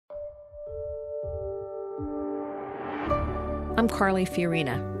I'm Carly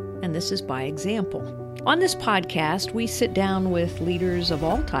Fiorina, and this is By Example. On this podcast, we sit down with leaders of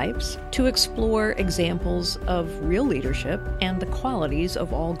all types to explore examples of real leadership and the qualities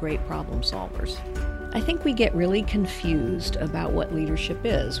of all great problem solvers. I think we get really confused about what leadership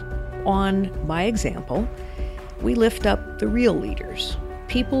is. On By Example, we lift up the real leaders,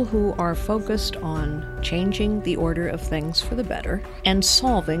 people who are focused on changing the order of things for the better and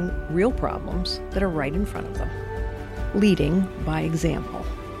solving real problems that are right in front of them. Leading by example.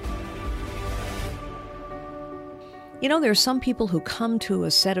 You know, there are some people who come to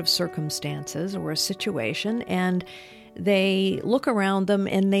a set of circumstances or a situation and they look around them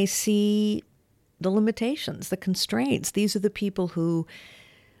and they see the limitations, the constraints. These are the people who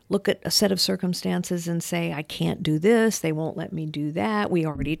look at a set of circumstances and say, I can't do this, they won't let me do that, we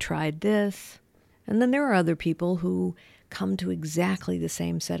already tried this. And then there are other people who come to exactly the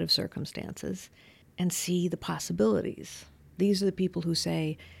same set of circumstances and see the possibilities. These are the people who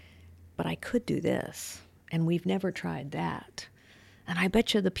say, but I could do this, and we've never tried that. And I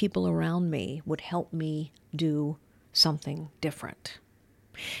bet you the people around me would help me do something different.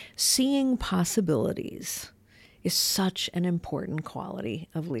 Seeing possibilities is such an important quality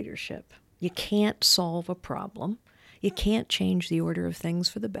of leadership. You can't solve a problem, you can't change the order of things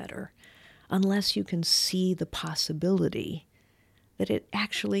for the better, unless you can see the possibility that it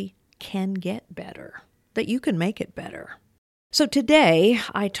actually can get better, that you can make it better. So today,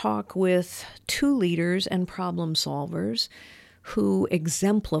 I talk with two leaders and problem solvers who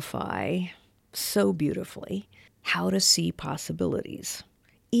exemplify so beautifully how to see possibilities,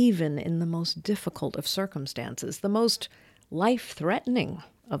 even in the most difficult of circumstances, the most life-threatening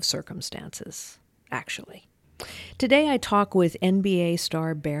of circumstances, actually. Today, I talk with NBA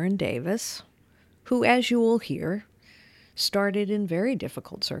star Baron Davis, who, as you will hear, started in very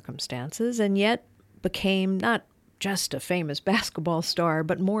difficult circumstances and yet became not just a famous basketball star,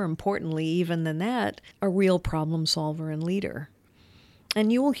 but more importantly, even than that, a real problem solver and leader.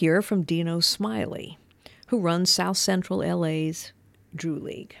 And you will hear from Dino Smiley, who runs South Central LA's Drew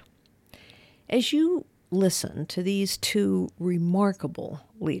League. As you listen to these two remarkable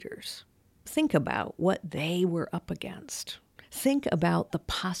leaders, think about what they were up against. Think about the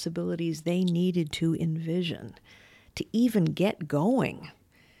possibilities they needed to envision to even get going.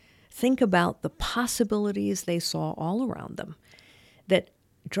 Think about the possibilities they saw all around them that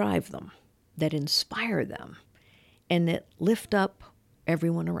drive them, that inspire them, and that lift up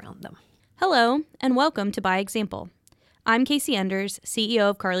everyone around them. Hello, and welcome to By Example. I'm Casey Enders, CEO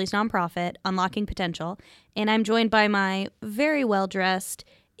of Carly's nonprofit, Unlocking Potential, and I'm joined by my very well-dressed,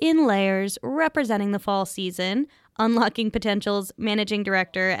 in layers, representing the fall season, Unlocking Potential's managing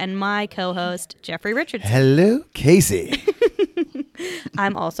director and my co-host, Jeffrey Richardson. Hello, Casey.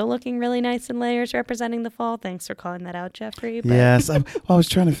 I'm also looking really nice in layers representing the fall. Thanks for calling that out, Jeffrey. Yes, I was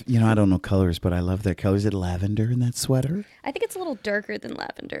trying to, I don't know colors, but I love that color. Is it lavender in that sweater? I think it's a little darker than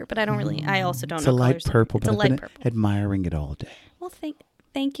lavender, but I also don't it's know a colors. light purple. It's a light purple. Admiring it all day. Well,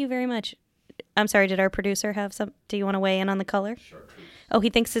 thank you very much. I'm sorry, did our producer have do you want to weigh in on the color? Chartreuse. Oh, he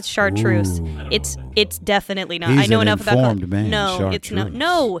thinks it's chartreuse. Ooh. It's definitely not. He's I know an enough about informed man. No, Chartreuse. it's not.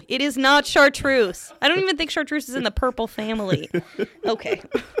 No, it is not chartreuse. I don't even think chartreuse is in the purple family. Okay.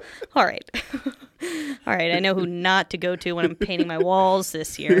 All right. All right, I know who not to go to when I'm painting my walls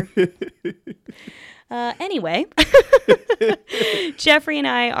this year. Anyway, Jeffrey and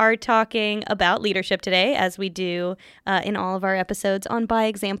I are talking about leadership today, as we do in all of our episodes on By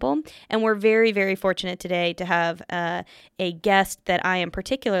Example. And we're very, very fortunate today to have a guest that I am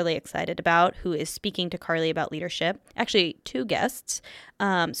particularly excited about, who is speaking to Carly about leadership. Actually, two guests.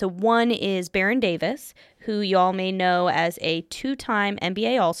 So one is Baron Davis, who you all may know as a two-time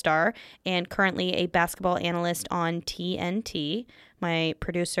NBA All-Star and currently a basketball analyst on TNT. My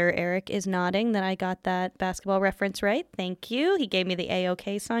producer, Eric, is nodding that I got that basketball reference right. Thank you. He gave me the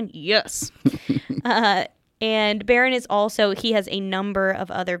A-OK sign. Yes. And Baron is also, he has a number of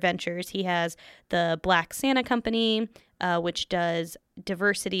other ventures. He has the Black Santa Company, which does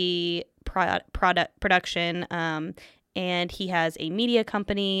diversity production, and he has a media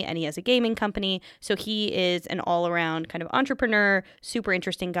company and he has a gaming company. So he is an all-around kind of entrepreneur, super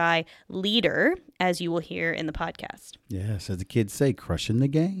interesting guy, leader, as you will hear in the podcast. Yes, as the kids say, crushing the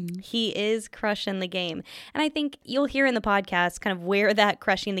game. He is crushing the game. And I think you'll hear in the podcast kind of where that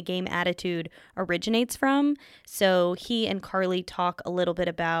crushing the game attitude originates from. So he and Carly talk a little bit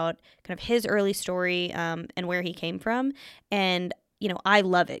about kind of his early story and where he came from. And you know, I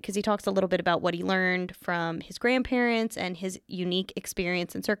love it because he talks a little bit about what he learned from his grandparents and his unique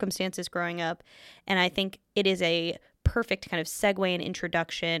experience and circumstances growing up. And I think it is a perfect kind of segue and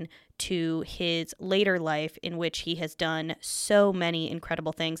introduction to his later life, in which he has done so many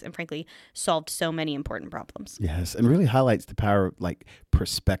incredible things and frankly solved so many important problems. Yes, and really highlights the power of like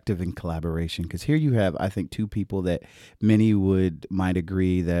perspective and collaboration, because here you have, I think, two people that many might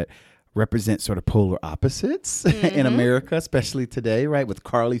agree that represent sort of polar opposites in America, especially today, right? With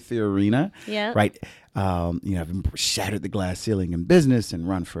Carly Fiorina, right? Have shattered the glass ceiling in business and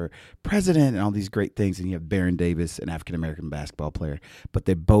run for president and all these great things. And you have Baron Davis, an African-American basketball player. But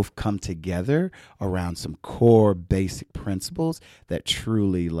they both come together around some core basic principles that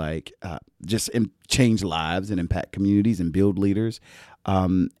truly change lives and impact communities and build leaders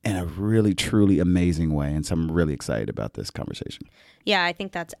in a really, truly amazing way. And so I'm really excited about this conversation. Yeah, I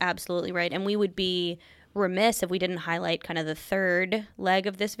think that's absolutely right. And we would be remiss if we didn't highlight kind of the third leg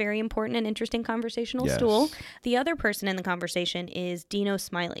of this very important and interesting conversational stool. The other person in the conversation is Dino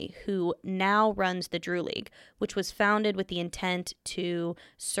Smiley, who now runs the Drew League, which was founded with the intent to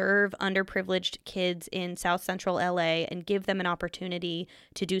serve underprivileged kids in South Central LA and give them an opportunity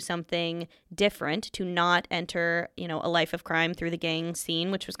to do something different, to not enter, a life of crime through the gang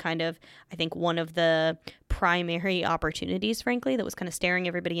scene, which was kind of, I think, one of the primary opportunities, frankly, that was kind of staring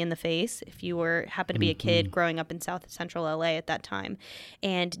everybody in the face if you happened to be a kid growing up in South Central LA at that time.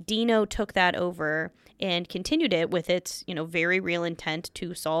 And Dino took that over and continued it with its, very real intent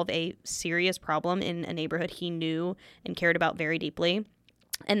to solve a serious problem in a neighborhood he knew and cared about very deeply.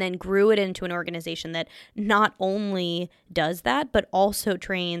 And then grew it into an organization that not only does that, but also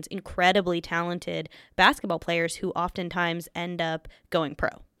trains incredibly talented basketball players who oftentimes end up going pro.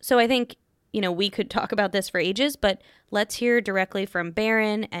 So I think, we could talk about this for ages, but let's hear directly from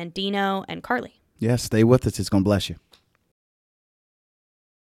Baron and Dino and Carly. Yeah, stay with us. It's going to bless you.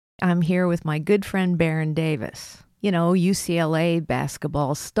 I'm here with my good friend Baron Davis. UCLA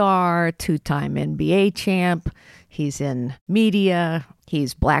basketball star, 2-time NBA champ. He's in media.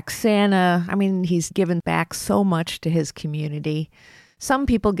 He's Black Santa. I mean, he's given back so much to his community. Some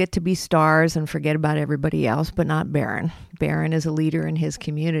people get to be stars and forget about everybody else, but not Baron. Baron is a leader in his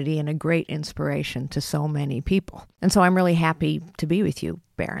community and a great inspiration to so many people. And so I'm really happy to be with you,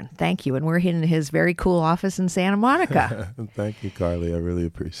 Baron. Thank you. And we're in his very cool office in Santa Monica. Thank you, Carly. I really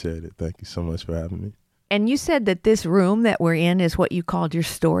appreciate it. Thank you so much for having me. And you said that this room that we're in is what you called your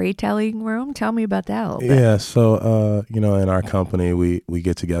storytelling room. Tell me about that a little bit. Yeah, so, in our company, we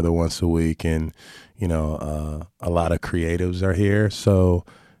get together once a week, and, a lot of creatives are here. So,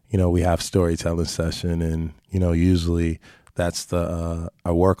 we have storytelling session, and, usually that's I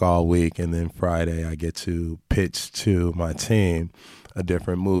work all week, and then Friday I get to pitch to my team a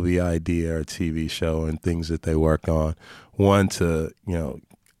different movie idea or TV show and things that they work on. One, to,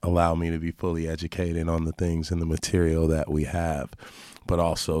 allow me to be fully educated on the things and the material that we have, but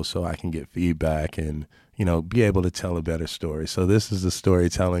also so I can get feedback and, be able to tell a better story. So this is the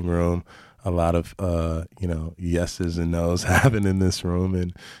storytelling room. A lot of, yeses and nos happen in this room,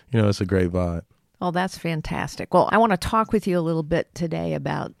 and, it's a great vibe. Well, that's fantastic. Well, I want to talk with you a little bit today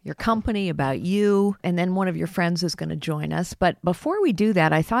about your company, about you, and then one of your friends is going to join us. But before we do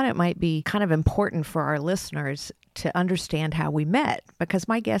that, I thought it might be kind of important for our listeners to understand how we met, because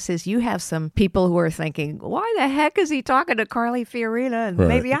my guess is you have some people who are thinking, why the heck is he talking to Carly Fiorina? And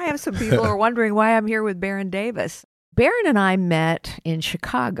maybe I have some people who are wondering why I'm here with Baron Davis. Baron and I met in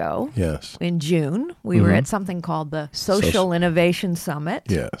Chicago in June. We were at something called the Social Innovation Summit.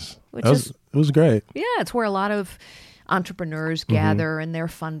 Yes. It was great. Yeah, it's where a lot of entrepreneurs gather and their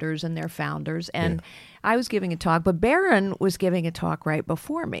funders and their founders. And I was giving a talk, but Baron was giving a talk right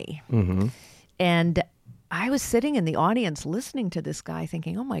before me. And I was sitting in the audience listening to this guy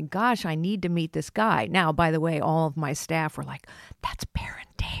thinking, oh my gosh, I need to meet this guy. Now, by the way, all of my staff were like, that's Baron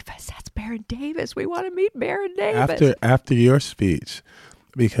Davis. That's Baron Davis. We want to meet Baron Davis. After your speech,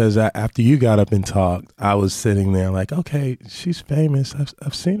 because after you got up and talked, I was sitting there like, okay, she's famous.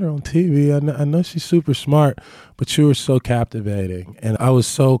 I've seen her on TV. I know she's super smart, but you were so captivating. And I was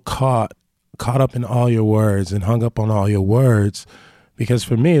so caught up in all your words and hung up on all your words, because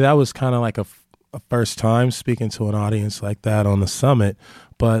for me, that was kind of like a first time speaking to an audience like that on the summit.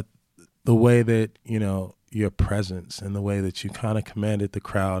 But the way that, your presence and the way that you kind of commanded the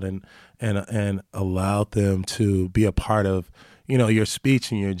crowd and allowed them to be a part of, your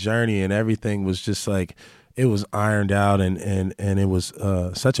speech and your journey, and everything was just like, it was ironed out, and it was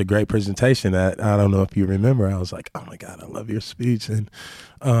such a great presentation that I don't know if you remember, I was like, oh my God, I love your speech. And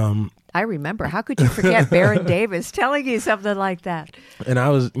I remember. How could you forget Baron Davis telling you something like that? And I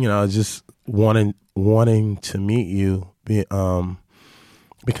was, just wanting to meet you,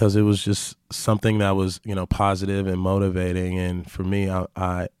 because it was just something that was, positive and motivating. And for me,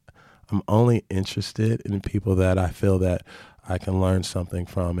 I I'm only interested in people that I feel that I can learn something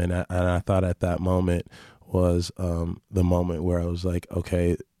from. And I thought at that moment was the moment where I was like,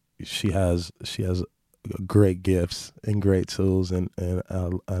 okay, she has great gifts and great tools, and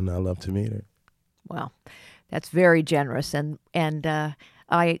I love to meet her. Well, that's very generous, and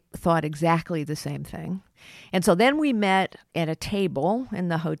I thought exactly the same thing. And so then we met at a table in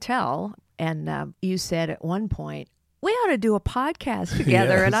the hotel, and you said at one point, we ought to do a podcast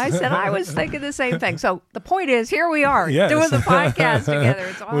together. Yes. And I said, I was thinking the same thing. So the point is, here we are Yes. doing the podcast together.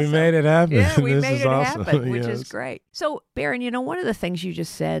 It's awesome. We made it happen. Yeah, we This made is it awesome. happen, which is Yes. great. So, Barron, one of the things you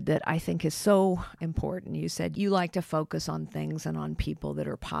just said that I think is so important, you said you like to focus on things and on people that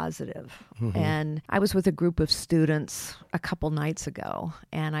are positive. Mm-hmm. And I was with a group of students a couple nights ago,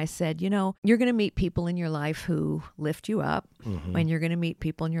 and I said, you're going to meet people in your life who lift you up, Mm-hmm. and you're going to meet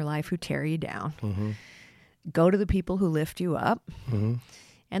people in your life who tear you down. Mm-hmm. Go to the people who lift you up, Mm-hmm.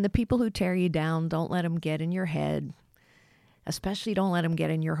 and the people who tear you down, don't let them get in your head. Especially don't let them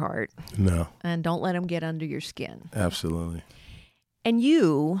get in your heart, No, and don't let them get under your skin. absolutely. And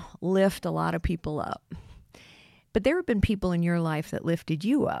you lift a lot of people up. But there have been people in your life that lifted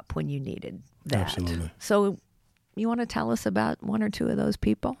you up when you needed that. Absolutely. So you want to tell us about one or two of those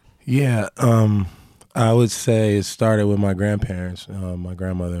people? Yeah, I would say it started with my grandparents, my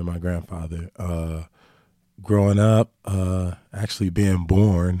grandmother and my grandfather. Growing up, actually being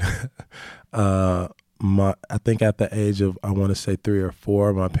born, I think at the age of, I want to say 3 or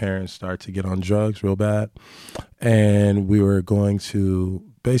 4, my parents started to get on drugs real bad. And we were going to,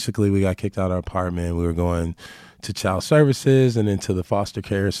 basically we got kicked out of our apartment. We were going to child services and into the foster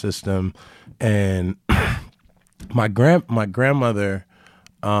care system. And my grandmother,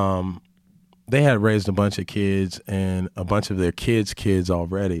 they had raised a bunch of kids and a bunch of their kids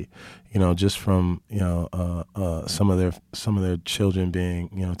already, just from, some of their children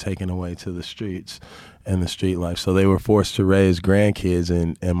being, taken away to the streets and the street life. So they were forced to raise grandkids,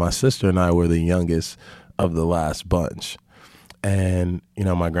 and my sister and I were the youngest of the last bunch. And,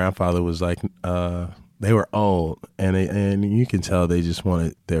 my grandfather was like, they were old, and you can tell they just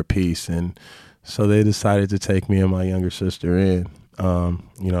wanted their peace. And so they decided to take me and my younger sister in,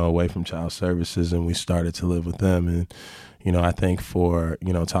 away from child services, and we started to live with them. And, I think for,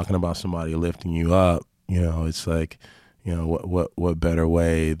 talking about somebody lifting you up, it's like, what better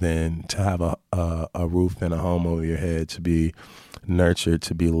way than to have a roof and a home over your head, to be nurtured,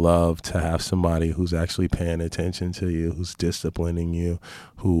 to be loved, to have somebody who's actually paying attention to you, who's disciplining you,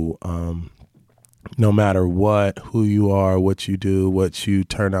 who, no matter who you are, what you do, what you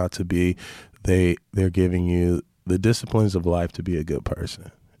turn out to be, they're giving you the disciplines of life to be a good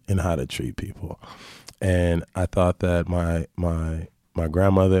person and how to treat people. And I thought that my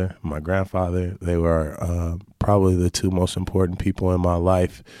grandmother, my grandfather, they were probably the 2 most important people in my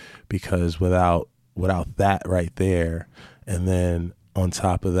life, because without that right there, and then on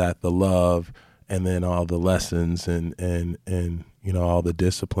top of that, the love, and then all the lessons and all the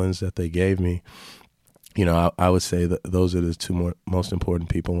disciplines that they gave me, I would say that those are the 2 most important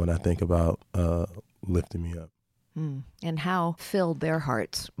people when I think about lifting me up. And how filled their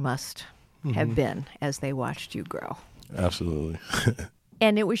hearts must have been as they watched you grow. Absolutely.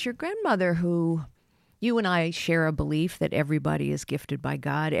 And it was your grandmother who, you and I share a belief that everybody is gifted by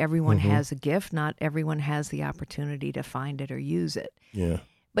God. Everyone has a gift. Not everyone has the opportunity to find it or use it. Yeah.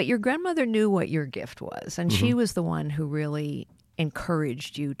 But your grandmother knew what your gift was, and she was the one who really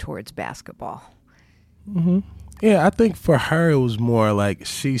encouraged you towards basketball. Yeah, I think for her it was more like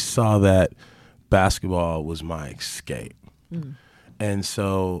she saw that basketball was my escape. And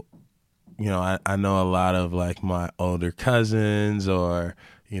so, I know a lot of like my older cousins or,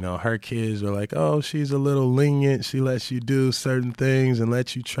 her kids were like, oh, she's a little lenient. She lets you do certain things and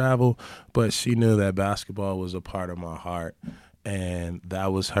lets you travel. But she knew that basketball was a part of my heart. And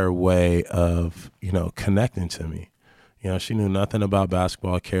that was her way of, connecting to me. She knew nothing about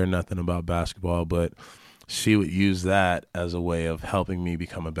basketball, cared nothing about basketball, but she would use that as a way of helping me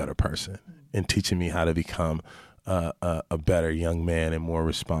become a better person and teaching me how to become a better young man and more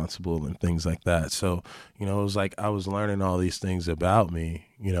responsible and things like that. So, it was like I was learning all these things about me,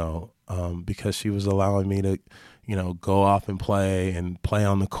 because she was allowing me to, go off and play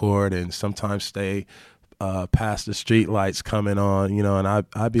on the court, and sometimes stay past the street lights coming on, and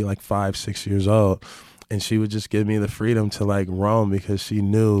I'd be like 5, 6 years old, and she would just give me the freedom to like roam, because she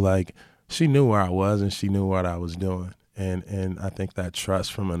knew where I was and she knew what I was doing. And I think that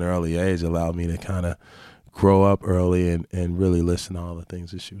trust from an early age allowed me to kind of grow up early and really listen to all the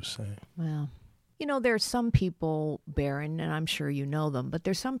things that she was saying. Well, there's some people, Barron, and I'm sure you know them, but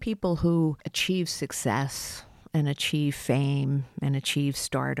there's some people who achieve success and achieve fame and achieve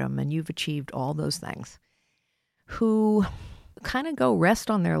stardom, and you've achieved all those things, who kind of go rest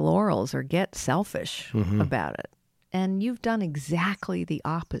on their laurels or get selfish about it. And you've done exactly the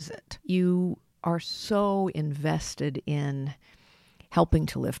opposite. You are so invested in helping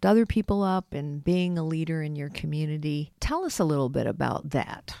to lift other people up and being a leader in your community. Tell us a little bit about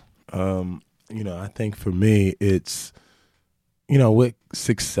that. I think for me, it's, with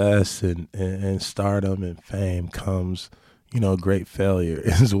success and stardom and fame comes, great failure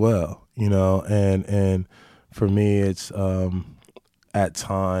as well, and for me, it's at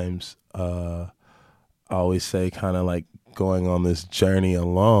times, I always say kind of like going on this journey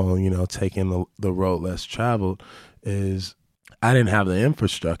alone, taking the road less traveled, is I didn't have the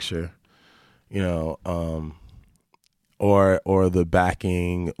infrastructure, or the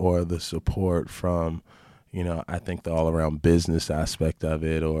backing or the support from, I think the all around business aspect of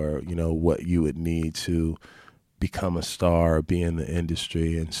it, or, what you would need to become a star or be in the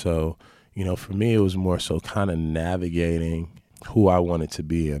industry. And so, for me, it was more so kind of navigating who I wanted to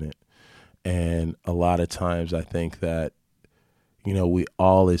be in it. And a lot of times I think that, we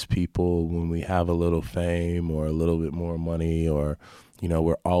all as people, when we have a little fame or a little bit more money, or,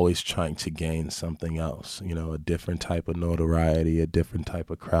 we're always trying to gain something else, a different type of notoriety, a different type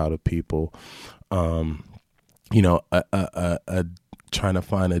of crowd of people, trying to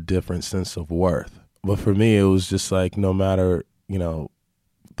find a different sense of worth. But for me, it was just like, no matter,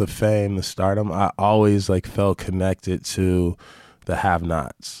 the fame, the stardom, I always like felt connected to the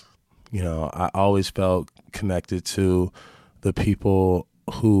have-nots. I always felt connected to the people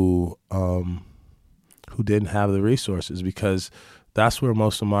who didn't have the resources, because that's where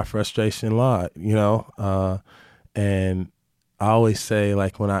most of my frustration lied, and I always say,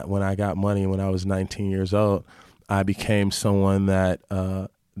 like, when I got money when I was 19 years old, I became someone that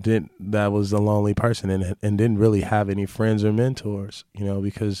was a lonely person and didn't really have any friends or mentors,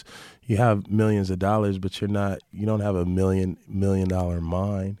 because you have millions of dollars, but you don't have a $1 million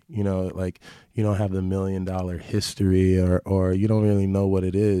mind, like you don't have the $1 million history, or you don't really know what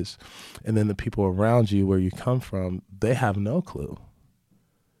it is. And then the people around you, where you come from, they have no clue.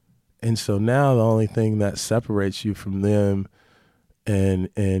 And so now the only thing that separates you from them and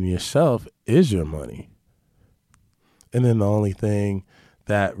yourself is your money. And then the only thing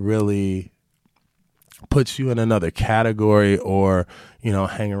that really puts you in another category, or,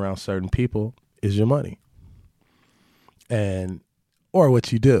 hang around certain people, is your money or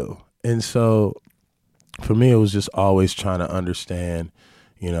what you do. And so for me, it was just always trying to understand,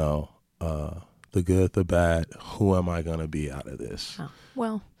 the good, the bad, who am I going to be out of this? Oh,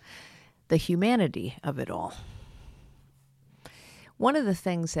 well, the humanity of it all. One of the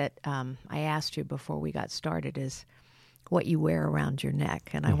things that I asked you before we got started is what you wear around your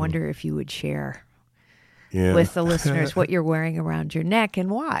neck. And I wonder if you would share with the listeners what you're wearing around your neck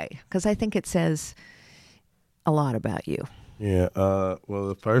and why. Because I think it says a lot about you. Yeah. Well,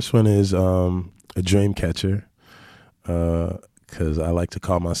 the first one is a dream catcher, because I like to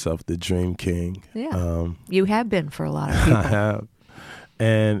call myself the Dream King. Yeah. You have been for a lot of people. I have.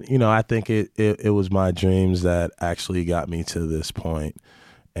 And, I think it was my dreams that actually got me to this point.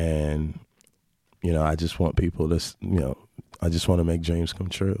 And, I just want people to, I just want to make dreams come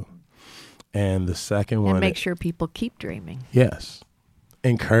true. And the second one. And make sure people keep dreaming. Yes.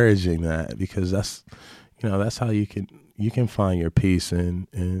 Encouraging that, because that's how you can find your peace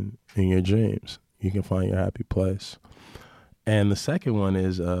in your dreams. You can find your happy place. And the second one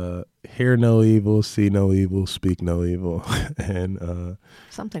is hear no evil, see no evil, speak no evil. And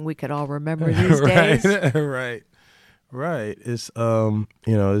something we could all remember these days. Right. It's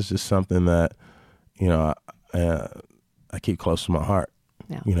it's just something that I keep close to my heart.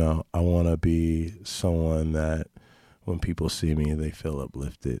 Yeah. I want to be someone that when people see me, they feel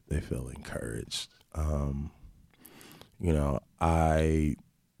uplifted, they feel encouraged.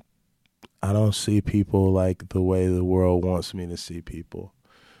 I don't see people like the way the world wants me to see people.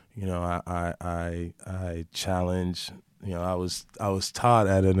 I challenge. I was taught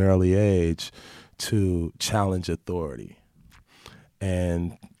at an early age to challenge authority,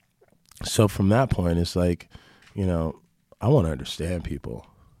 and so from that point, it's like, I want to understand people,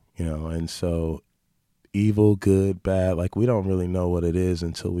 and so evil, good, bad, like we don't really know what it is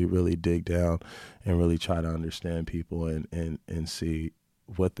until we really dig down and really try to understand people and see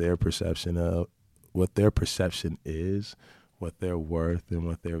what their perception is, what their worth and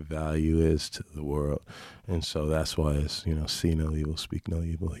what their value is to the world. And so that's why it's, see no evil, speak no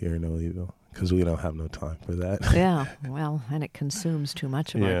evil, hear no evil, because we don't have no time for that. Yeah, well, and it consumes too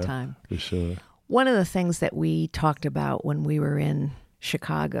much of our time. For sure. One of the things that we talked about when we were in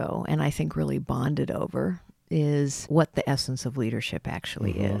Chicago, and I think really bonded over, is what the essence of leadership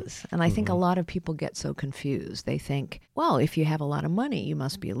actually is. And I think a lot of people get so confused. They think, well, if you have a lot of money, you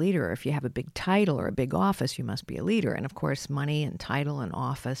must be a leader. Or if you have a big title or a big office, you must be a leader. And of course, money and title and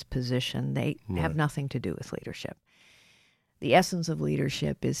office, position, they have nothing to do with leadership. The essence of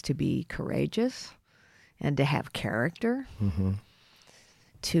leadership is to be courageous and to have character,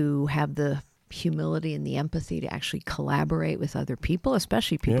 to have the humility and the empathy to actually collaborate with other people,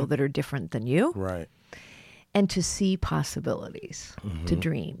 especially people that are different than you. Right. And to see possibilities, to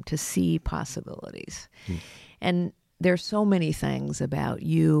dream, to see possibilities. And there's so many things about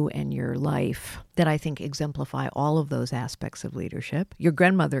you and your life that I think exemplify all of those aspects of leadership. Your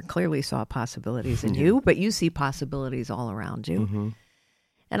grandmother clearly saw possibilities in you, but you see possibilities all around you.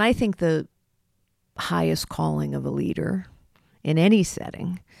 And I think the highest calling of a leader in any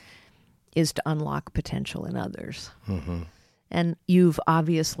setting is to unlock potential in others. And you've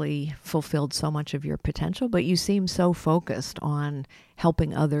obviously fulfilled so much of your potential, but you seem so focused on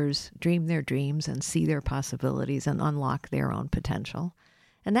helping others dream their dreams and see their possibilities and unlock their own potential.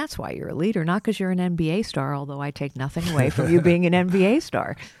 And that's why you're a leader, not because you're an NBA star, although I take nothing away from you being an NBA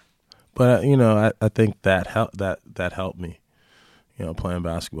star. But, you know, I think that helped me. You know, playing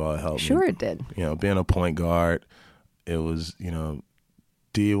basketball, it helped me. Sure it did. You know, being a point guard, it was, you know,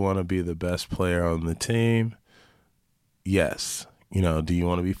 do you want to be the best player on the team? Yes. You know, do you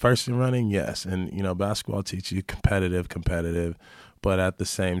want to be first in running? Yes. And, you know, basketball teaches you competitive. But at the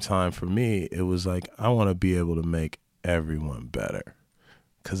same time, for me, it was like, I want to be able to make everyone better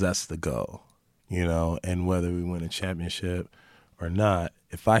because that's the goal, you know, and whether we win a championship or not,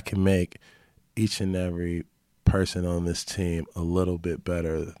 if I can make each and every person on this team a little bit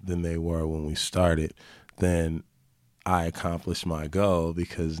better than they were when we started, then I accomplished my goal,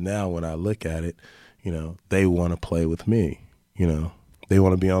 because now when I look at it, you know, they want to play with me, you know, they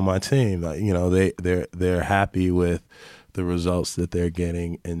want to be on my team, you know, they're happy with the results that they're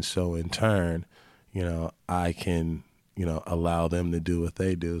getting. And so in turn, you know, I can, you know, allow them to do what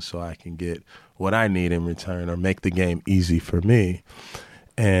they do so I can get what I need in return or make the game easy for me.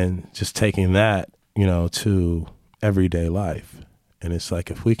 And just taking that, you know, to everyday life. And it's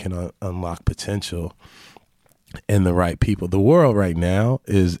like, if we can unlock potential in the right people. The world right now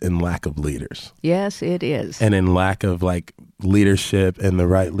is in lack of leaders. Yes, it is. And in lack of like leadership and the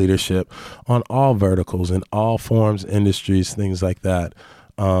right leadership on all verticals, in all forms, industries, things like that.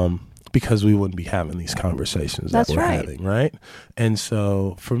 Because we wouldn't be having these conversations that we're having, right? And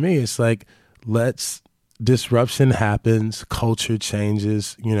so for me, it's like, disruption happens, culture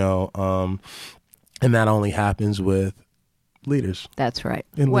changes, you know, and that only happens with leaders. That's right.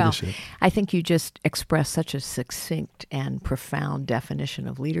 Leadership. I think you just expressed such a succinct and profound definition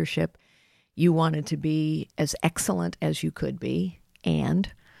of leadership. You wanted to be as excellent as you could be, and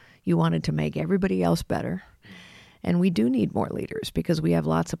you wanted to make everybody else better. And we do need more leaders because we have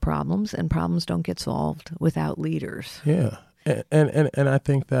lots of problems, and problems don't get solved without leaders. Yeah. And I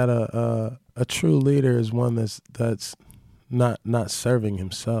think that a true leader is one that's not serving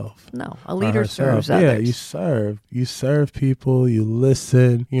himself. No, a leader serves others. Yeah, you serve people, you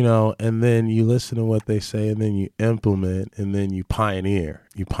listen, you know, and then you listen to what they say, and then you implement, and then you pioneer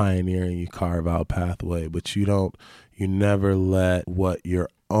and you carve out pathway, but you never let what your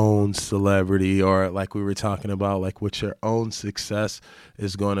own celebrity, or like we were talking about, like what your own success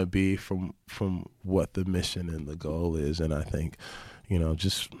is going to be from what the mission and the goal is. And I think, you know,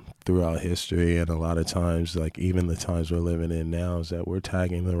 just throughout history, and a lot of times, like even the times we're living in now, is that we're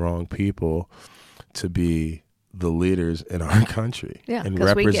tagging the wrong people to be the leaders in our country. Yeah, and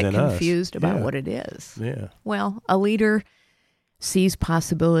because we get represent us. confused about what it is. Yeah. Well, a leader sees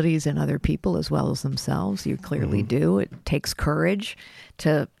possibilities in other people as well as themselves. You clearly do. It takes courage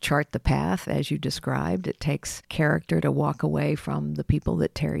to chart the path, as you described. It takes character to walk away from the people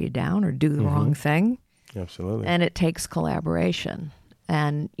that tear you down or do the wrong thing. Absolutely. And it takes collaboration.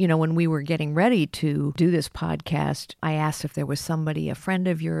 And, you know, when we were getting ready to do this podcast, I asked if there was somebody, a friend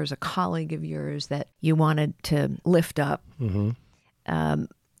of yours, a colleague of yours, that you wanted to lift up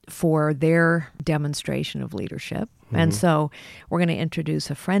for their demonstration of leadership. And so we're going to introduce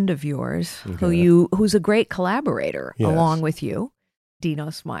a friend of yours who's a great collaborator along with you, Dino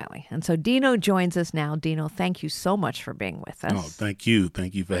Smiley. And so Dino joins us now. Dino, thank you so much for being with us. Oh, thank you.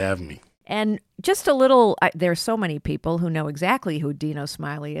 Thank you for having me. And just a little, there's so many people who know exactly who Dino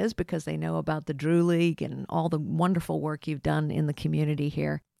Smiley is because they know about the Drew League and all the wonderful work you've done in the community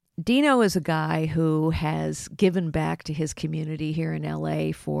here. Dino is a guy who has given back to his community here in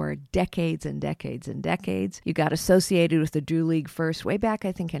LA for decades and decades and decades. You got associated with the Drew League first way back,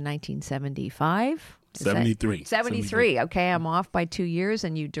 I think, in 1975. Is that- 73. 73. Okay, I'm off by 2 years,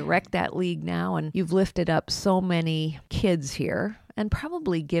 and you direct that league now, and you've lifted up so many kids here and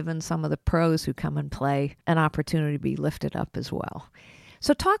probably given some of the pros who come and play an opportunity to be lifted up as well.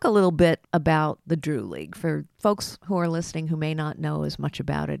 So talk a little bit about the Drew League for folks who are listening who may not know as much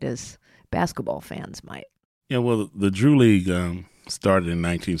about it as basketball fans might. Yeah, well, the Drew League started in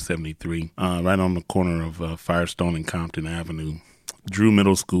 1973, right on the corner of Firestone and Compton Avenue. Drew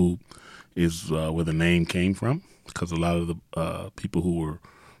Middle School is where the name came from, because a lot of the people who were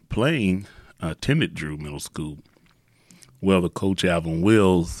playing attended Drew Middle School. Well, the coach Alvin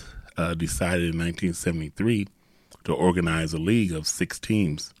Wills decided in 1973 to organize a league of 6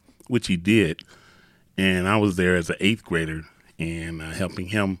 teams, which he did. And I was there as an 8th grader and helping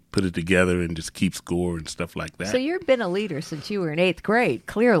him put it together and just keep score and stuff like that. So you've been a leader since you were in 8th grade,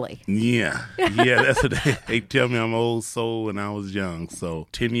 clearly. Yeah, that's what they tell me. I'm an old soul and I was young. So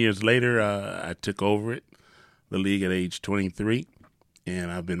 10 years later, I took over the league at age 23,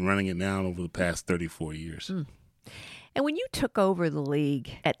 and I've been running it now over the past 34 years. And when you took over the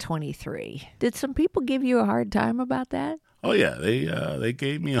league at 23, did some people give you a hard time about that? Oh yeah, they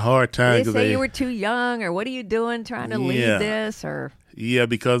gave me a hard time. They say you were too young, or what are you doing trying to lead this, or yeah,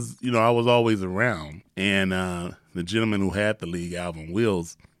 because I was always around, and the gentleman who had the league, Alvin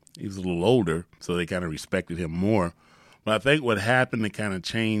Wills, he was a little older, so they kind of respected him more. But I think what happened to kind of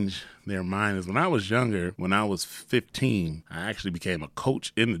change their mind is when I was younger, when I was 15, I actually became a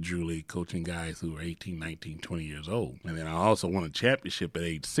coach in the Drew League, coaching guys who were 18, 19, 20 years old. And then I also won a championship at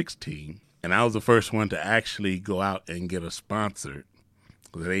age 16. And I was the first one to actually go out and get a sponsor.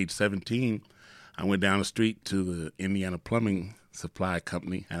 Because at age 17, I went down the street to the Indiana Plumbing Supply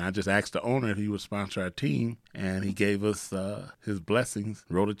Company, and I just asked the owner if he would sponsor our team. And he gave us his blessings,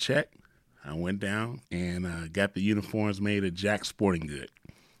 wrote a check. I went down and got the uniforms made at Jack's Sporting Good.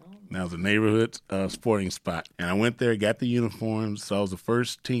 That was a neighborhood sporting spot. And I went there, got the uniforms. So I was the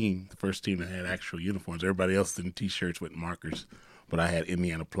first team that had actual uniforms. Everybody else in T-shirts with markers. But I had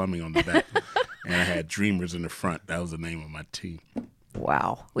Indiana Plumbing on the back, and I had Dreamers in the front. That was the name of my team.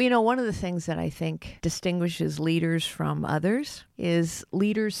 Wow. Well, one of the things that I think distinguishes leaders from others is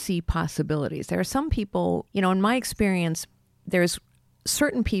leaders see possibilities. There are some people, in my experience, there's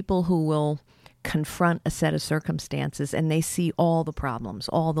certain people who will confront a set of circumstances and they see all the problems,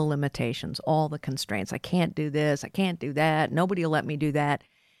 all the limitations, all the constraints. I can't do this. I can't do that. Nobody will let me do that.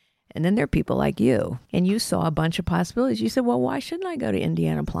 And then there are people like you, and you saw a bunch of possibilities. You said, well, why shouldn't I go to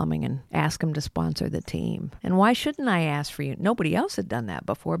Indiana Plumbing and ask them to sponsor the team? And why shouldn't I ask for you? Nobody else had done that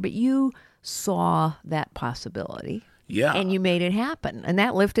before, but you saw that possibility. Yeah. And you made it happen. And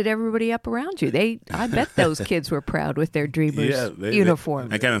that lifted everybody up around you. I bet those kids were proud with their Dreamers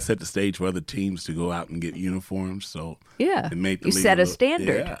uniforms. I kind of set the stage for other teams to go out and get uniforms. So it made the you league set a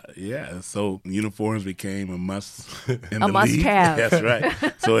standard. Yeah. So uniforms became a must in a the must league. have. That's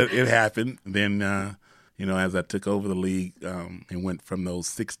right. So it happened. Then, as I took over the league and went from those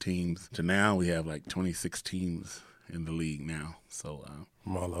 6 teams to now we have like 26 teams in the league now. So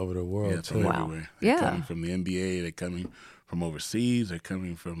from all over the world, from everywhere. Yeah. They're coming from the NBA. They're coming from overseas. They're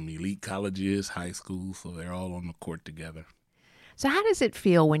coming from elite colleges, high schools. So they're all on the court together. So how does it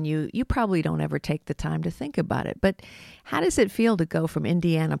feel when you probably don't ever take the time to think about it, but how does it feel to go from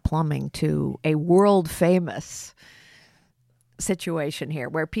Indiana Plumbing to a world famous situation here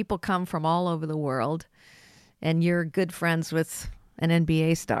where people come from all over the world and you're good friends with an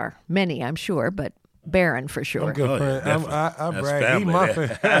NBA star? Many, I'm sure, but Barron for sure. I'm good friend. I brag. He my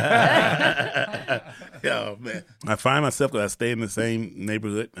friend. Yeah, man. I find myself, because I stay in the same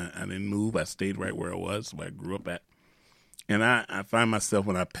neighborhood. I didn't move. I stayed right where I was, where I grew up at. And I find myself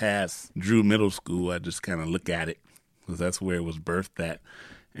when I pass Drew Middle School, I just kind of look at it, because that's where it was birthed at.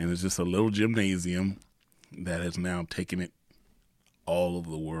 And it's just a little gymnasium that has now taken it all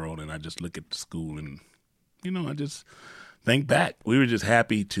over the world. And I just look at the school and, I just think back. We were just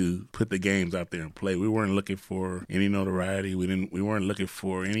happy to put the games out there and play. We weren't looking for any notoriety. We weren't looking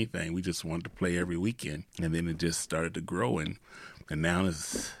for anything. We just wanted to play every weekend. And then it just started to grow, and now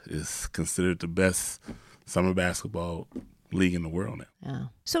is considered the best summer basketball league in the world now. Yeah.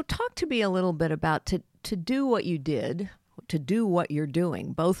 So talk to me a little bit about to do what you did, to do what you're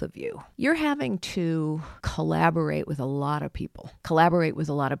doing, both of you. You're having to collaborate with a lot of people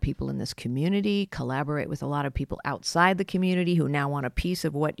in this community, collaborate with a lot of people outside the community who now want a piece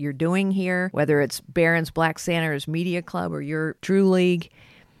of what you're doing here, whether it's Barron's Black Santa's Media Club or your Drew League.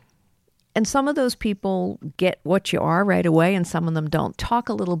 And some of those people get what you are right away, and some of them don't. Talk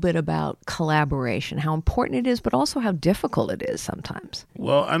a little bit about collaboration, how important it is, but also how difficult it is sometimes.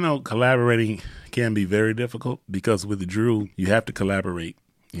 Well, I know collaborating can be very difficult, because with the Drew, you have to collaborate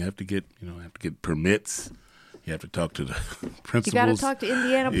You have to get permits. You have to talk to the principals. You got to talk to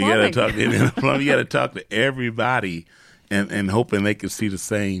Indiana Plumbing. You got to talk to Indiana Plumbing. You got to talk to everybody, and hoping they can see the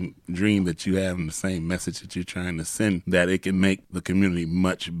same dream that you have and the same message that you're trying to send, that it can make the community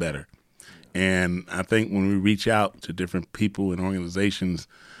much better. And I think when we reach out to different people and organizations,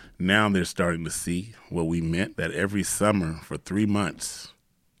 now they're starting to see what we meant, that every summer for 3 months,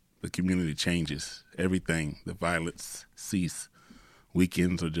 the community changes. Everything, the violence cease.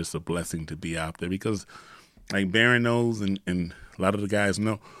 Weekends are just a blessing to be out there because, like Barron knows and a lot of the guys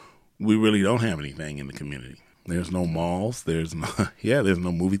know, we really don't have anything in the community. There's no malls. There's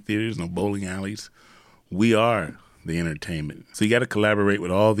no movie theaters, no bowling alleys. We are the entertainment. So you got to collaborate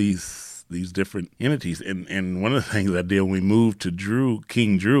with all these different entities. And one of the things I did when we moved to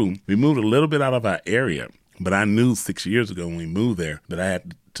King Drew, we moved a little bit out of our area. But I knew 6 years ago when we moved there that I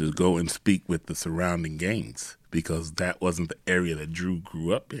had to go and speak with the surrounding gangs because that wasn't the area that Drew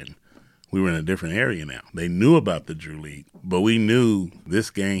grew up in. We were in a different area now. They knew about the Drew League, but we knew this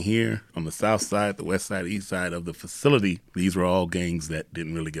gang here on the south side, the west side, east side of the facility, these were all gangs that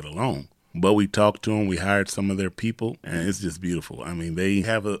didn't really get along. But we talked to them, we hired some of their people, and it's just beautiful. I mean, they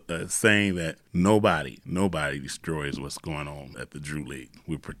have a saying that nobody destroys what's going on at the Drew League.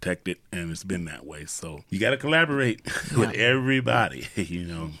 We protect it, and it's been that way. So you got to collaborate with everybody, you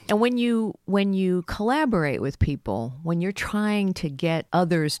know. And when you collaborate with people, when you're trying to get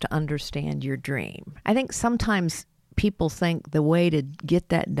others to understand your dream, I think sometimes people think the way to get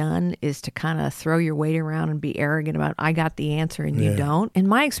that done is to kind of throw your weight around and be arrogant about, I got the answer and you don't. In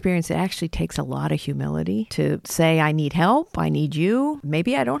my experience, it actually takes a lot of humility to say, I need help, I need you.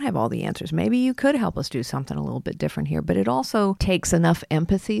 Maybe I don't have all the answers. Maybe you could help us do something a little bit different here. But it also takes enough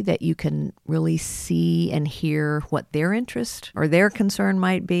empathy that you can really see and hear what their interest or their concern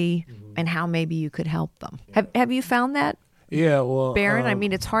might be and how maybe you could help them. Have you found that? Yeah, well, Barron, I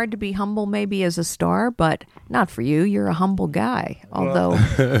mean, it's hard to be humble maybe as a star, but not for you. You're a humble guy, although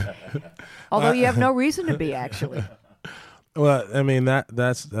you have no reason to be, actually. Well, I mean,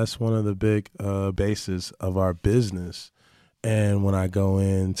 that's one of the big bases of our business. And when I go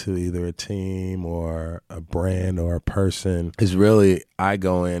into either a team or a brand or a person, is really I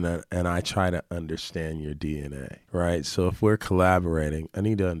go in and I try to understand your DNA, right? So if we're collaborating, I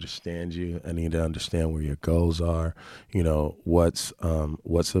need to understand you. I need to understand where your goals are, you know, what's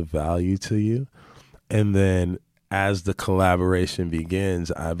of value to you. And then as the collaboration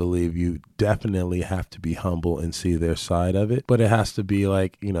begins, I believe you definitely have to be humble and see their side of it. But it has to be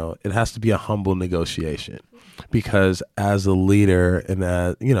like, you know, it has to be a humble negotiation. Because as a leader,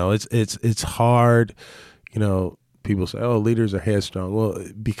 and you know, it's hard. You know, people say, "Oh, leaders are headstrong." Well,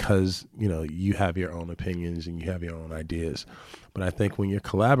 because you know you have your own opinions and you have your own ideas. But I think when you're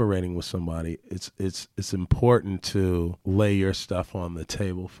collaborating with somebody, it's important to lay your stuff on the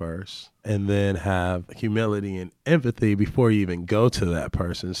table first, and then have humility and empathy before you even go to that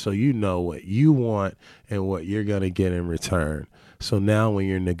person, so you know what you want and what you're going to get in return. So now when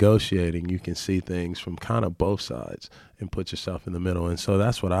you're negotiating, you can see things from kind of both sides and put yourself in the middle. And so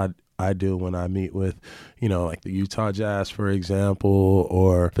that's what I do when I meet with, you know, like the Utah Jazz, for example,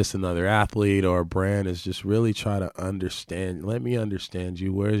 or if it's another athlete or a brand, is just really try to understand, let me understand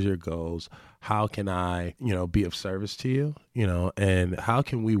you. Where's your goals? How can I, you know, be of service to you, you know, and how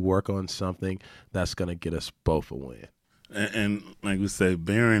can we work on something that's going to get us both a win? And like we said,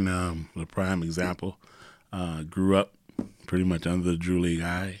 Barron, the prime example, grew up pretty much under the Drew League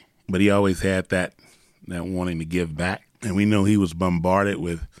eye, but he always had that wanting to give back. And we know he was bombarded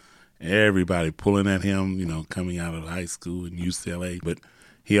with everybody pulling at him, you know, coming out of high school and UCLA. But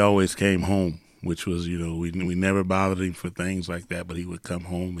he always came home, which was, you know, we never bothered him for things like that, but he would come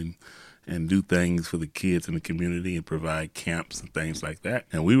home and do things for the kids in the community and provide camps and things like that.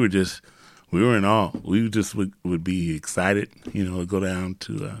 And we were in awe. We just would be excited, you know, go down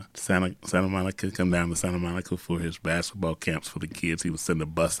to Santa Monica, come down to Santa Monica for his basketball camps for the kids. He would send a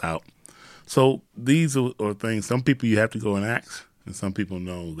bus out. So these are things, some people you have to go and ask, and some people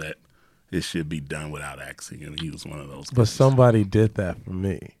know that it should be done without asking, and he was one of those guys. But somebody did that for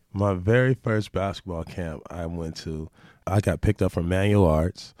me. My very first basketball camp I went to, I got picked up from Manual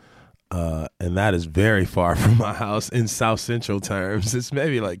Arts. And that is very far from my house in South Central terms. It's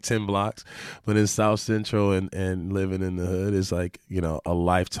maybe like 10 blocks, but in South Central and living in the hood is like, you know, a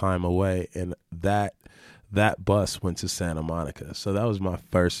lifetime away. And that bus went to Santa Monica. So that was my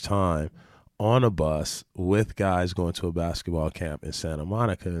first time on a bus with guys going to a basketball camp in Santa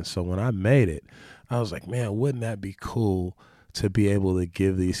Monica. And so when I made it, I was like, man, wouldn't that be cool to be able to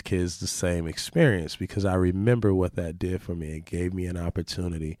give these kids the same experience? Because I remember what that did for me. It gave me an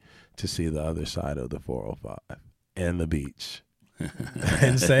opportunity to see the other side of the 405 and the beach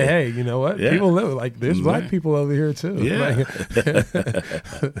and say, hey, you know what? Yeah. People live like there's black people over here too. Yeah.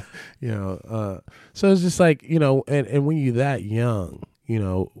 So it's just like, and when you're that young,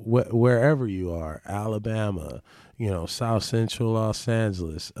 wherever you are, Alabama, South Central Los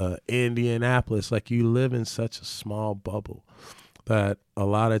Angeles, Indianapolis, like you live in such a small bubble that a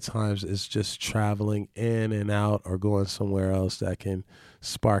lot of times it's just traveling in and out or going somewhere else that can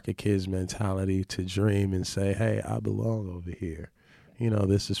spark a kid's mentality to dream and say, hey, I belong over here.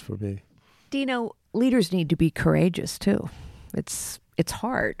 This is for me. Dino, leaders need to be courageous too. It's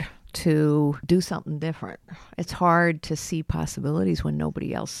hard to do something different. It's hard to see possibilities when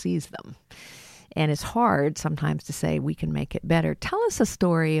nobody else sees them. And it's hard sometimes to say we can make it better. Tell us a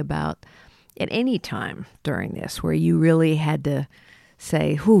story about at any time during this where you really had to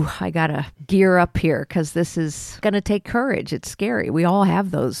say, whew, I got to gear up here because this is going to take courage. It's scary. We all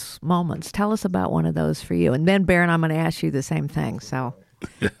have those moments. Tell us about one of those for you. And then, Baron, I'm going to ask you the same thing. So,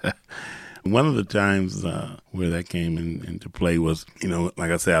 one of the times where that came into play was,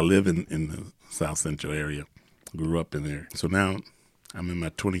 like I said, I live in the South Central area, grew up in there. So now I'm in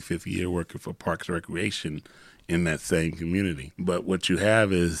my 25th year working for Parks and Recreation in that same community. But what you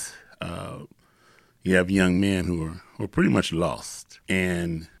have is you have young men who are pretty much lost.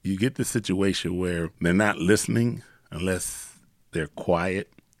 And you get the situation where they're not listening unless they're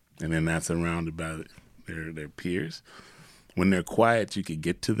quiet and they're not surrounded by their peers. When they're quiet, you could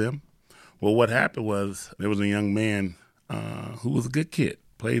get to them. Well, what happened was there was a young man who was a good kid,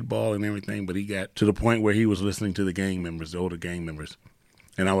 played ball and everything, but he got to the point where he was listening to the gang members, the older gang members.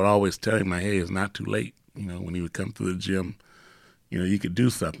 And I would always tell him, like, hey, it's not too late. When he would come to the gym, you could do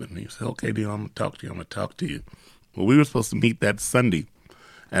something. And he said, okay, Dean, I'm going to talk to you. Well, we were supposed to meet that Sunday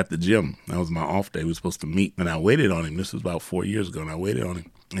at the gym. That was my off day. We were supposed to meet. And I waited on him. This was about 4 years ago, and I waited on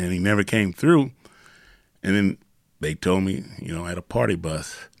him. And he never came through. And then they told me, at a party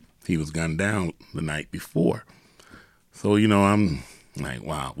bus, he was gunned down the night before. So, I'm like,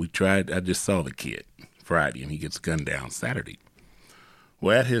 wow, we tried. I just saw the kid Friday, and he gets gunned down Saturday.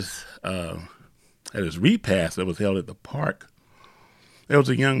 Well, at his repast that was held at the park, there was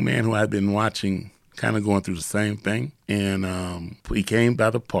a young man who I'd been watching kind of going through the same thing. And he came by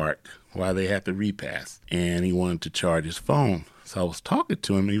the park while they had the repast, and he wanted to charge his phone. So I was talking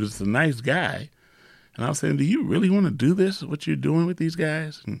to him, and he was a nice guy. And I was saying, do you really want to do this, what you're doing with these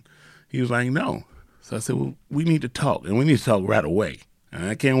guys? And he was like, no. So I said, well, we need to talk, and we need to talk right away. And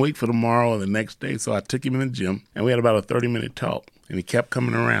I can't wait for tomorrow or the next day. So I took him in the gym, and we had about a 30-minute talk, and he kept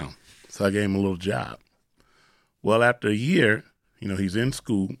coming around. So I gave him a little job. Well, after a year, he's in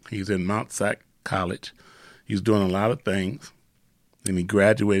school. He's in Mount Sac College. He's doing a lot of things. Then he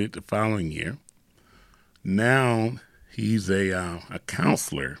graduated the following year. Now he's a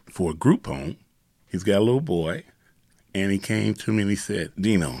counselor for a group home. He's got a little boy, and he came to me and he said,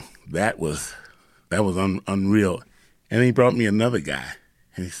 Dino, that was unreal. And he brought me another guy,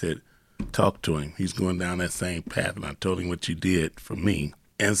 and he said, talk to him. He's going down that same path, and I told him what you did for me.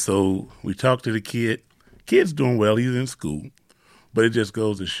 And so we talked to the kid. Kid's doing well. He's in school. But it just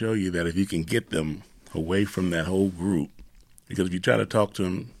goes to show you that if you can get them away from that whole group, because if you try to talk to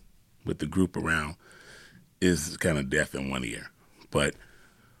them with the group around, it's kind of death in one ear. But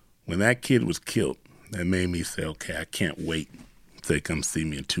when that kid was killed, that made me say, okay, I can't wait till they come see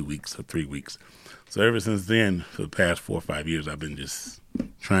me in 2 weeks or 3 weeks. So ever since then, for the past 4 or 5 years, I've been just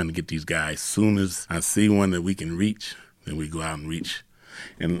trying to get these guys. Soon as I see one that we can reach, then we go out and reach.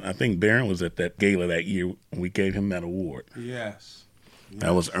 And I think Baron was at that gala that year when we gave him that award. Yes.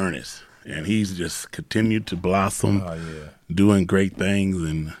 That was Ernest. And he's just continued to blossom, doing great things.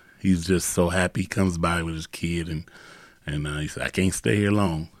 And he's just so happy. He comes by with his kid. And he said, I can't stay here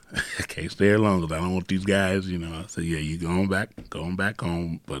long. I can't stay here long because I don't want these guys, I said, yeah, you're going back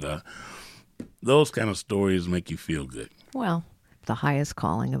home. But those kind of stories make you feel good. Well, the highest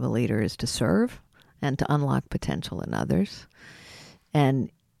calling of a leader is to serve and to unlock potential in others. And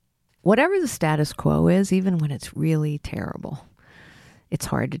whatever the status quo is, even when it's really terrible, it's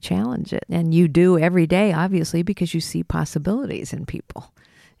hard to challenge it. And you do every day, obviously, because you see possibilities in people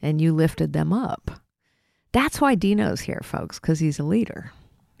and you lifted them up. That's why Dino's here, folks, because he's a leader.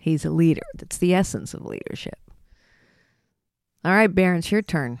 He's a leader. That's the essence of leadership. All right, Baron, it's your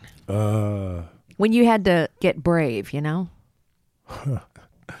turn. When you had to get brave,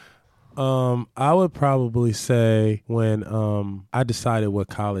 I would probably say when I decided what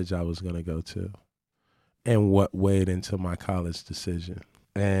college I was going to go to and what weighed into my college decision.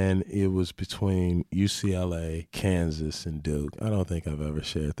 And it was between UCLA, Kansas, and Duke. I don't think I've ever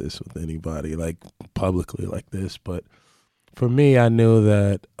shared this with anybody, like publicly like this, but for me, I knew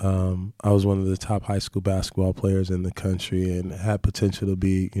that I was one of the top high school basketball players in the country and had potential to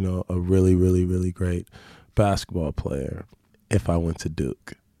be, a really, really, really great basketball player if I went to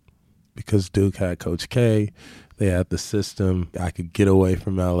Duke. Because Duke had Coach K, they had the system. I could get away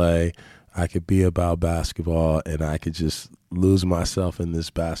from L.A., I could be about basketball, and I could just lose myself in this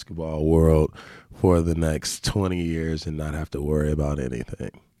basketball world for the next 20 years and not have to worry about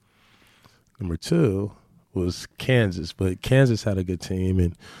anything. Number two was Kansas, but Kansas had a good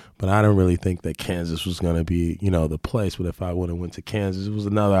team, but I don't really think that Kansas was going to be, the place. But if I would have went to Kansas, it was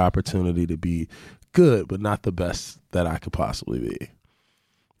another opportunity to be good, but not the best that I could possibly be.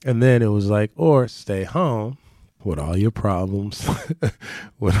 And then it was like, or stay home with all your problems,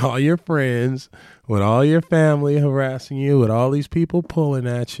 with all your friends, with all your family harassing you, with all these people pulling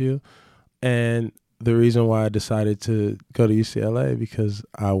at you. And the reason why I decided to go to UCLA, because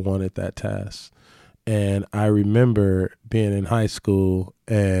I wanted that task. And I remember being in high school,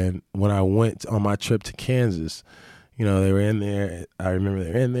 and when I went on my trip to Kansas, they were in there. I remember they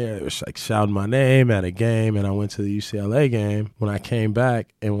were in there. They were like shouting my name at a game, and I went to the UCLA game. When I came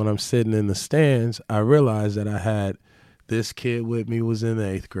back, and when I'm sitting in the stands, I realized that I had this kid with me was in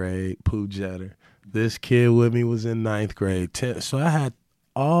 8th grade, Pooh Jetter. This kid with me was in 9th grade. So I had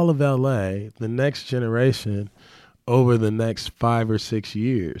all of LA, the next generation, over the next 5 or 6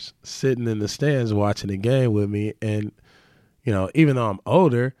 years, sitting in the stands watching a game with me. And, even though I'm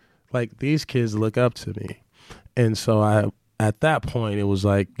older, like, these kids look up to me. And so at that point, it was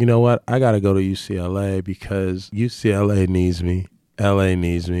like, you know what? I got to go to UCLA because UCLA needs me, LA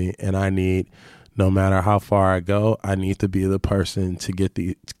needs me, and I need, no matter how far I go, I need to be the person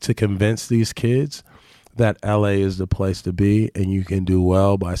to convince these kids that LA is the place to be, and you can do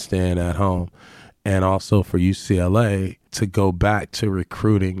well by staying at home. And also for UCLA to go back to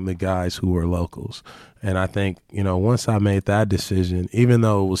recruiting the guys who were locals. And I think, once I made that decision, even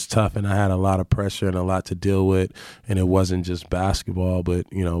though it was tough and I had a lot of pressure and a lot to deal with, and it wasn't just basketball, but,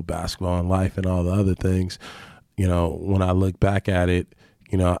 basketball and life and all the other things, when I look back at it,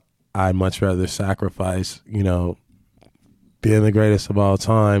 I'd much rather sacrifice, being the greatest of all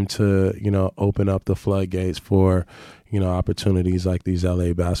time to, open up the floodgates for, opportunities like these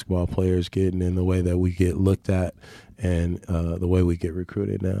LA basketball players getting in the way that we get looked at and the way we get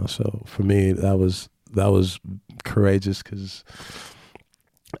recruited now. So for me, that was courageous because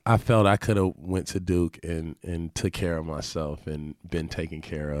I felt I could have went to Duke and took care of myself and been taken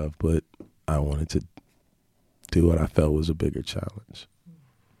care of, but I wanted to do what I felt was a bigger challenge.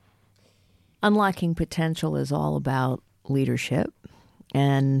 Unlocking Potential is all about leadership,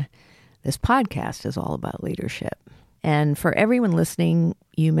 and this podcast is all about leadership. And for everyone listening,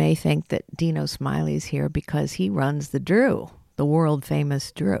 you may think that Dino Smiley's here because he runs the Drew, the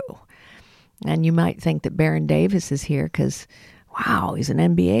world-famous Drew. And you might think that Baron Davis is here because, wow, he's an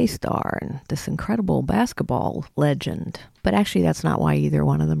NBA star and this incredible basketball legend. But actually, that's not why either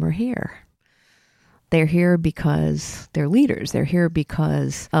one of them are here. They're here because they're leaders. They're here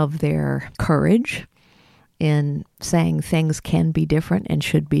because of their courage in saying things can be different and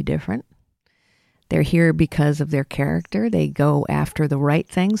should be different. They're here because of their character. They go after the right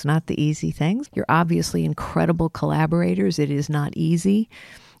things, not the easy things. You're obviously incredible collaborators. It is not easy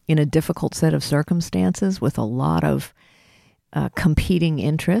in a difficult set of circumstances with a lot of competing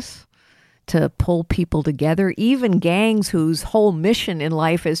interests to pull people together, even gangs whose whole mission in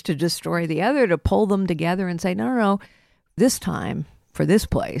life is to destroy the other, to pull them together and say, no, this time for this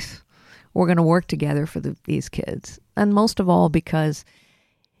place, we're going to work together for these kids. And most of all, because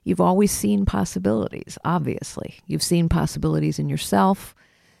you've always seen possibilities, obviously. You've seen possibilities in yourself,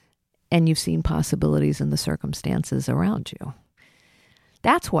 and you've seen possibilities in the circumstances around you.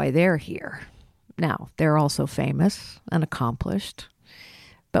 That's why they're here. Now, they're also famous and accomplished,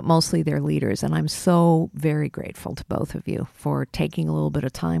 but mostly they're leaders. And I'm so very grateful to both of you for taking a little bit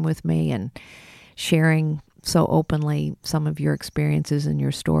of time with me and sharing so openly some of your experiences and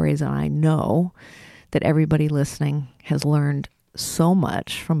your stories. And I know that everybody listening has learned so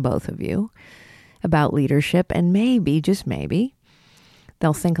much from both of you about leadership, and maybe, just maybe,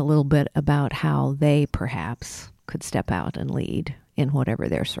 they'll think a little bit about how they perhaps could step out and lead in whatever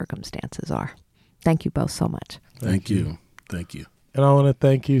their circumstances are. Thank you both so much. Thank you. Thank you. And I want to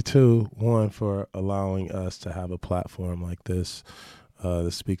thank you too, one, for allowing us to have a platform like this,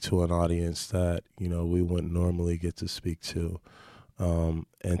 to speak to an audience that, we wouldn't normally get to speak to.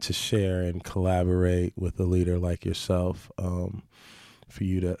 And to share and collaborate with a leader like yourself, for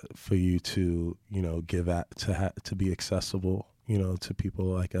you to give out to be accessible, to people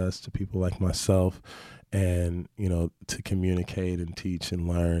like us, to people like myself, and to communicate and teach and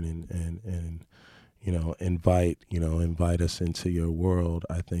learn and invite us into your world.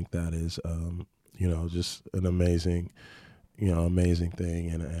 I think that is, just an amazing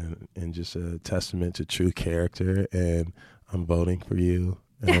thing and just a testament to true character. And I'm voting for you,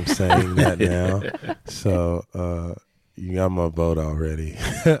 and I'm saying that now. So you got my vote already.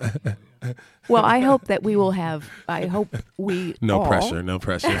 Well, I hope that we will have, No pressure.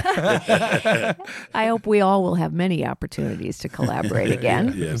 I hope we all will have many opportunities to collaborate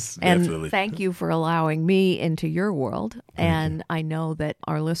again. Yes, And definitely. thank you for allowing me into your world. And I know that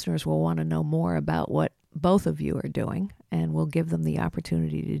our listeners will want to know more about what both of you are doing, and we'll give them the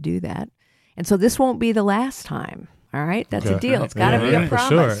opportunity to do that. And so this won't be the last time. All right? That's a deal. It's got to be a for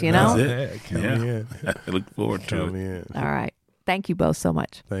promise, sure. you know? That's it. Count me in. I look forward to Count it. me in. All right. Thank you both so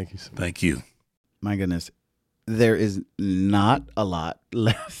much. Thank you so much. Thank you. My goodness, there is not a lot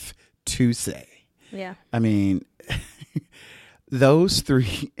left to say. Yeah. I mean, those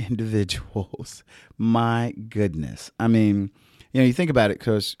three individuals, my goodness. I mean, you think about it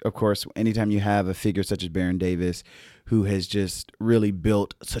because, of course, anytime you have a figure such as Baron Davis, who has just really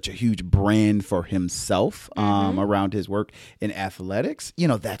built such a huge brand for himself around his work in athletics,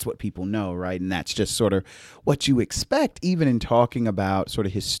 that's what people know, right? And that's just sort of what you expect, even in talking about sort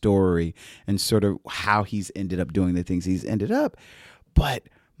of his story and sort of how he's ended up doing the things he's ended up. But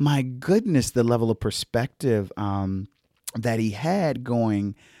my goodness, the level of perspective that he had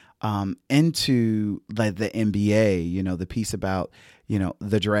going into the NBA, the piece about,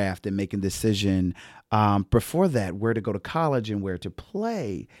 the draft and making a decision before that, where to go to college and where to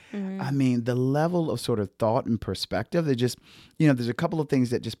play. I mean, the level of sort of thought and perspective that just, there's a couple of things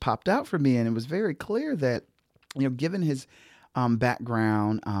that just popped out for me. And it was very clear that, given his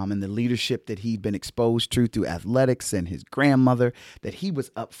background and the leadership that he'd been exposed to through athletics and his grandmother, that he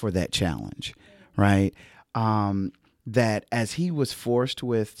was up for that challenge, right? That as he was forced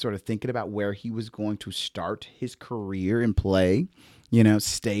with sort of thinking about where he was going to start his career and play,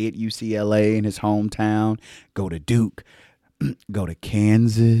 stay at UCLA in his hometown, go to Duke, go to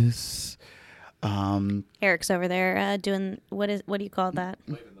Kansas. Eric's over there doing what do you call that?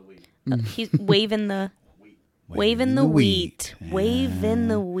 Waving the wheat. He's waving the waving the wheat. Waving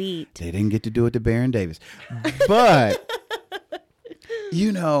the wheat. They didn't get to do it to Baron Davis, but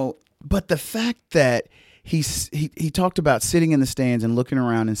but the fact that he talked about sitting in the stands and looking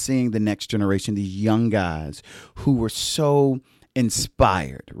around and seeing the next generation, these young guys who were so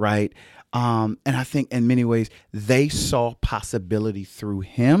inspired, right? And I think in many ways they saw possibility through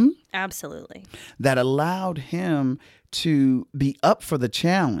him. Absolutely. That allowed him to be up for the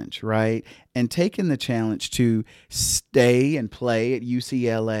challenge, right? And taking the challenge to stay and play at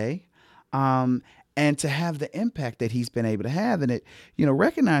UCLA. And to have the impact that he's been able to have. And it,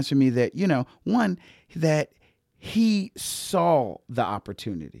 recognized for me that, one, that he saw the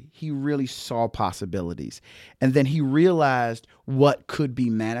opportunity. He really saw possibilities. And then he realized what could be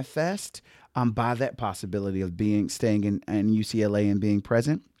manifest by that possibility of staying in UCLA and being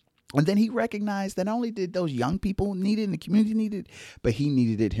present. And then he recognized that not only did those young people need it and the community needed it, but he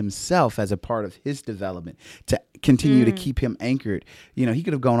needed it himself as a part of his development to continue to keep him anchored. He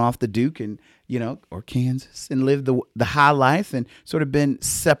could have gone off to Duke and, or Kansas and lived the high life and sort of been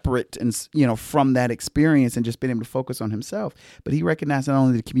separate and, from that experience and just been able to focus on himself. But he recognized not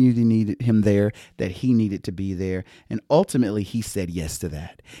only the community needed him there, that he needed to be there. And ultimately he said yes to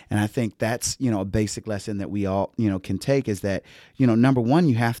that. And I think that's, a basic lesson that we all, can take is that, number one,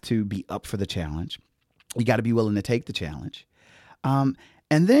 you have to be up for the challenge. You got to be willing to take the challenge. And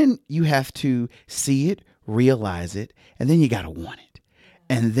then you have to see it, realize it, and then you got to want it.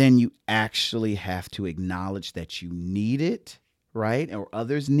 And then you actually have to acknowledge that you need it, right? Or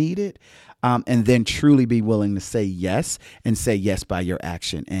others need it. And then truly be willing to say yes and say yes by your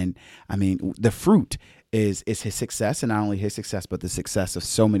action. And I mean, the fruit is his success, and not only his success, but the success of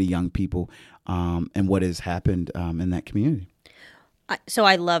so many young people and what has happened in that community. So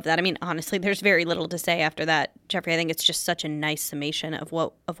I love that. I mean, honestly, there's very little to say after that, Jeffrey. I think it's just such a nice summation of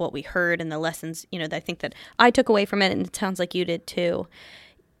what we heard and the lessons, that I think that I took away from it, and it sounds like you did too.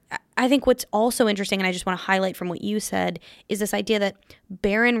 I think what's also interesting, and I just want to highlight from what you said, is this idea that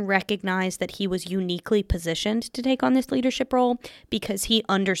Baron recognized that he was uniquely positioned to take on this leadership role because he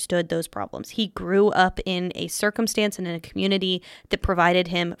understood those problems. He grew up in a circumstance and in a community that provided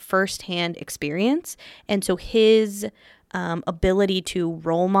him firsthand experience. And so his ability to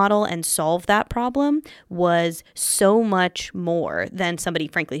role model and solve that problem was so much more than somebody,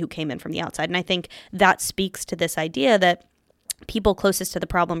 frankly, who came in from the outside. And I think that speaks to this idea that people closest to the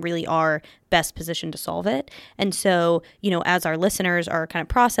problem really are best positioned to solve it. And so, as our listeners are kind of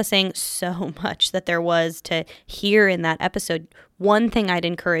processing so much that there was to hear in that episode, one thing I'd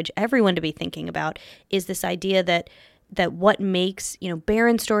encourage everyone to be thinking about is this idea that what makes,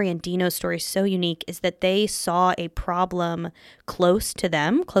 Barron's story and Dino's story so unique is that they saw a problem close to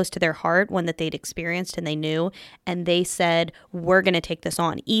them, close to their heart, one that they'd experienced and they knew, and they said, we're going to take this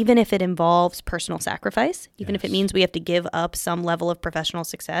on, even if it involves personal sacrifice, even if it means we have to give up some level of professional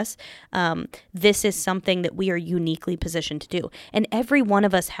success. This is something that we are uniquely positioned to do. And every one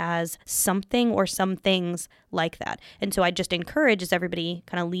of us has something or some things like that. And so I just encourage, as everybody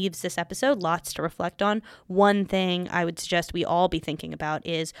kind of leaves this episode, lots to reflect on. One thing I would suggest we all be thinking about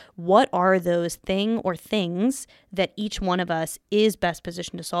is, what are those thing or things that each one of us is best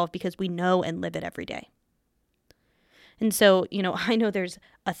positioned to solve because we know and live it every day. And so, I know there's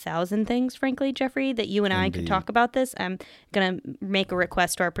 1,000 things, frankly, Jeffrey, that you and I could talk about this. I'm going to make a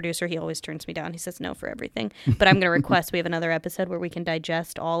request to our producer. He always turns me down. He says no for everything. But I'm going to request we have another episode where we can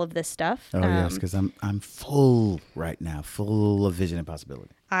digest all of this stuff. Oh, yes, because I'm full right now, full of vision and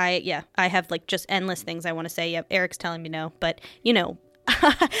possibility. I have just endless things I want to say. Yep, Eric's telling me no, but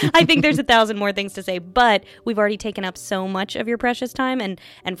I think there's 1,000 more things to say, but we've already taken up so much of your precious time, and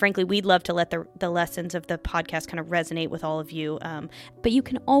frankly, we'd love to let the lessons of the podcast kind of resonate with all of you. But you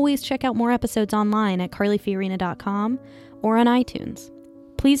can always check out more episodes online at carlyfiorina.com or on iTunes.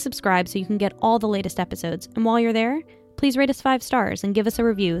 Please subscribe so you can get all the latest episodes, and while you're there, please rate us 5 stars and give us a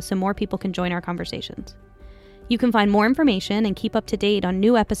review so more people can join our conversations. You can find more information and keep up to date on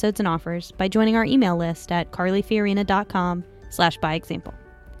new episodes and offers by joining our email list at carlyfiorina.com/byexample.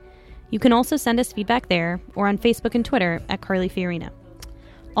 You can also send us feedback there or on Facebook and Twitter at Carly Fiorina.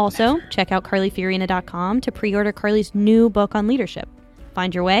 Also, check out carlyfiorina.com to pre-order Carly's new book on leadership.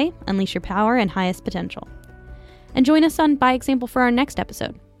 Find your way, unleash your power and highest potential. And join us on By Example for our next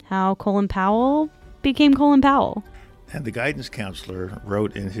episode, how Colin Powell became Colin Powell. And the guidance counselor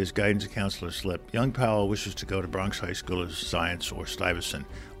wrote in his guidance counselor slip, young Powell wishes to go to Bronx High School of Science or Stuyvesant.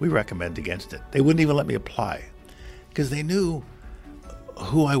 We recommend against it. They wouldn't even let me apply because they knew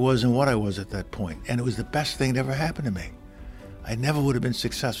who I was and what I was at that point. And it was the best thing that ever happened to me. I never would have been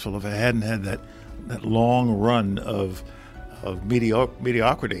successful if I hadn't had that long run of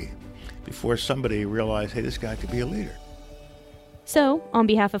mediocrity before somebody realized, hey, this guy could be a leader. So, on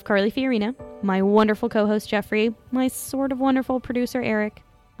behalf of Carly Fiorina, my wonderful co-host Jeffrey, my sort of wonderful producer Eric,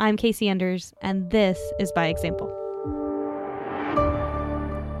 I'm Casey Enders, and this is By Example.